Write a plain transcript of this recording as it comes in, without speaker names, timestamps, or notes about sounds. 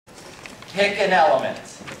Pick an element.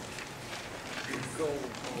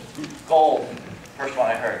 Gold. First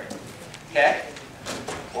one I heard. Okay?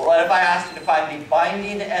 Well, what if I asked you to find the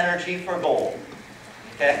binding energy for gold?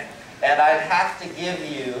 Okay? And I'd have to give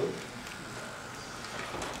you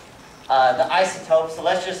the isotope. So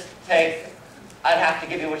let's just take, I'd have to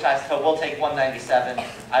give you which isotope. We'll take 197.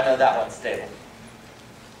 I know that one's stable.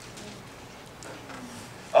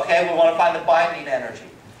 Okay, we want to find the binding energy.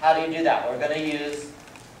 How do you do that? We're going to use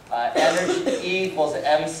energy E equals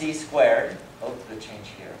mc squared. Oh, good change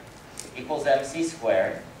here. Equals mc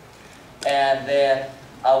squared. And then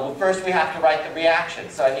first we have to write the reaction.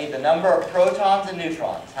 So I need the number of protons and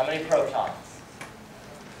neutrons. How many protons?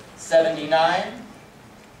 79.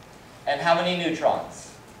 And how many neutrons?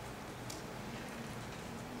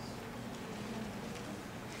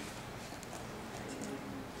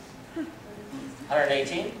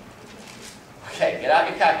 118? Okay, get out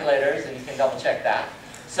your calculators and you can double check that.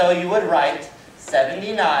 So you would write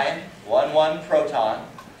 79, 1 proton,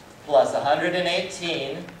 plus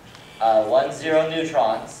 118, 10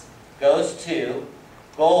 neutrons, goes to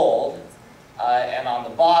gold, and on the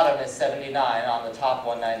bottom is 79, on the top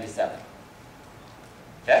 197.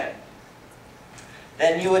 Okay?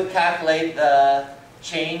 Then you would calculate the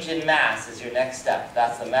change in mass as your next step.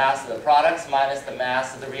 That's the mass of the products minus the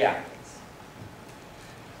mass of the reactants.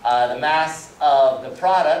 The mass of the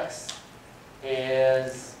products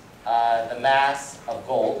is the mass of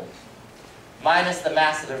gold minus the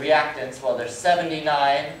mass of the reactants. Well, there's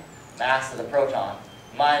 79 mass of the proton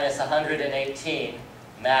minus 118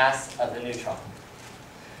 mass of the neutron.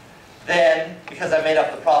 Then, because I made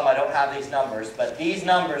up the problem, I don't have these numbers, but these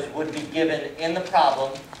numbers would be given in the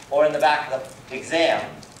problem or in the back of the exam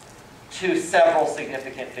to several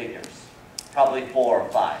significant figures, probably 4 or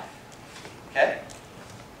 5. Okay?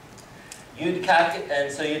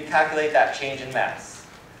 And so you'd calculate that change in mass.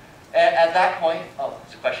 At that point, oh,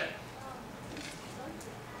 there's a question.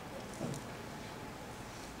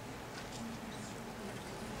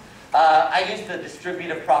 I use the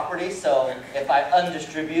distributive property, so if I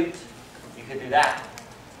undistribute, you could do that.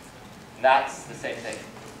 And that's the same thing.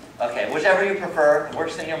 Okay, whichever you prefer, it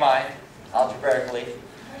works in your mind, algebraically.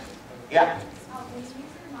 Yeah?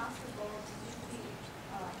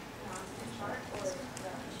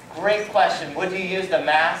 Great question. Would you use the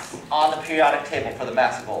mass on the periodic table for the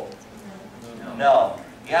mass of gold? No.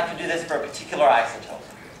 You have to do this for a particular isotope.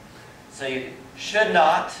 So you should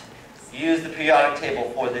not use the periodic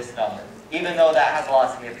table for this number, even though that has a lot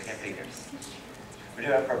of significant figures. We're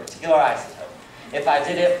doing it for a particular isotope. If I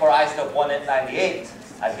did it for isotope 198,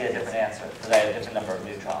 I'd get a different answer, because I had a different number of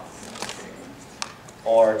neutrons.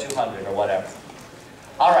 Or 200, or whatever.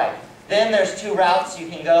 All right. Then there's 2 routes you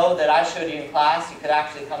can go that I showed you in class. You could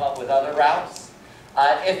actually come up with other routes.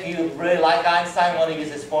 If you really like Einstein, want to use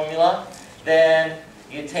this formula, then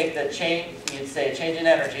you take the change, you'd say change in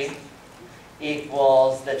energy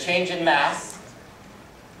equals the change in mass,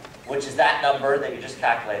 which is that number that you just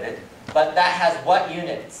calculated. But that has what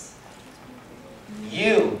units?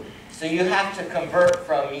 U. So you have to convert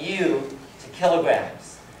from U to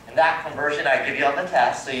kilograms. And that conversion I give you on the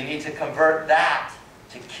test, so you need to convert that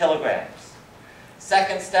to kilograms.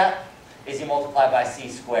 Second step is you multiply by c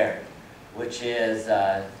squared, which is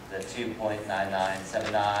the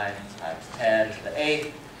 2.9979 times 10 to the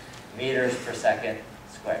 8th meters per second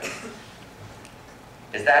squared.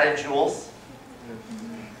 Is that in joules?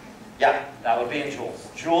 Yeah, that would be in joules.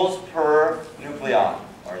 Joules per nucleon,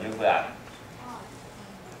 or nuclei.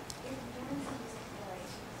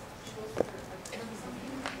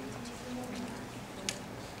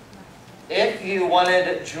 If you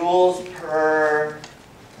wanted joules per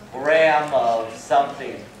gram of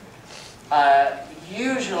something,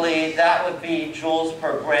 usually that would be joules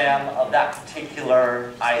per gram of that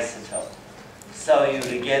particular isotope. So you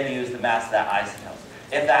would again use the mass of that isotope.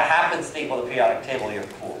 If that happens to equal the periodic table, you're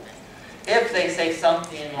cool. If they say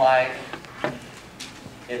something like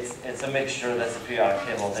it's a mixture that's a periodic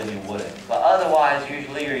table, then you wouldn't. But otherwise,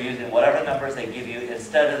 usually you're using whatever numbers they give you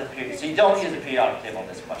instead of the period. So you don't use the periodic table in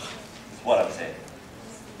this question. What I'm saying.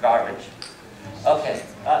 Garbage. Okay.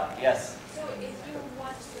 Yes? So if you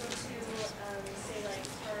want to say like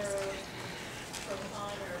per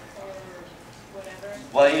proton or per whatever?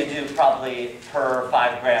 Well, you do probably per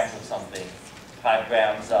 5 grams of something. 5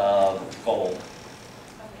 grams of gold. Okay.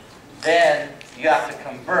 Then you have to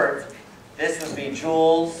convert. This would be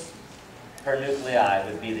joules per nuclei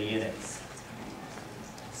would be the units.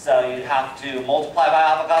 So you'd have to multiply by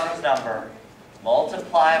Avogadro's number,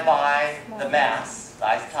 multiply by the mass, the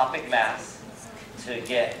isotopic mass, to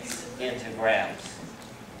get into grams.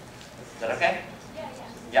 Is that okay?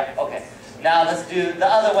 Yeah, okay. Now let's do the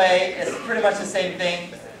other way. It's pretty much the same thing,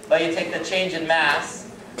 but you take the change in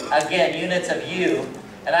mass, again, units of U,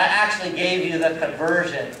 and I actually gave you the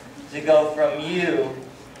conversion to go from U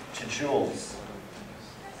to joules.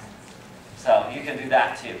 So you can do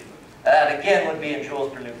that too. That again would be in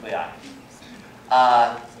joules per nuclei.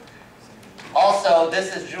 Also,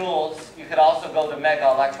 this is joules. You could also go to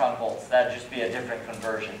mega electron volts. That'd just be a different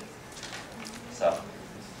conversion. So,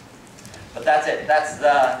 but that's it. That's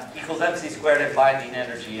the equals mc squared and binding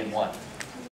energy in 1.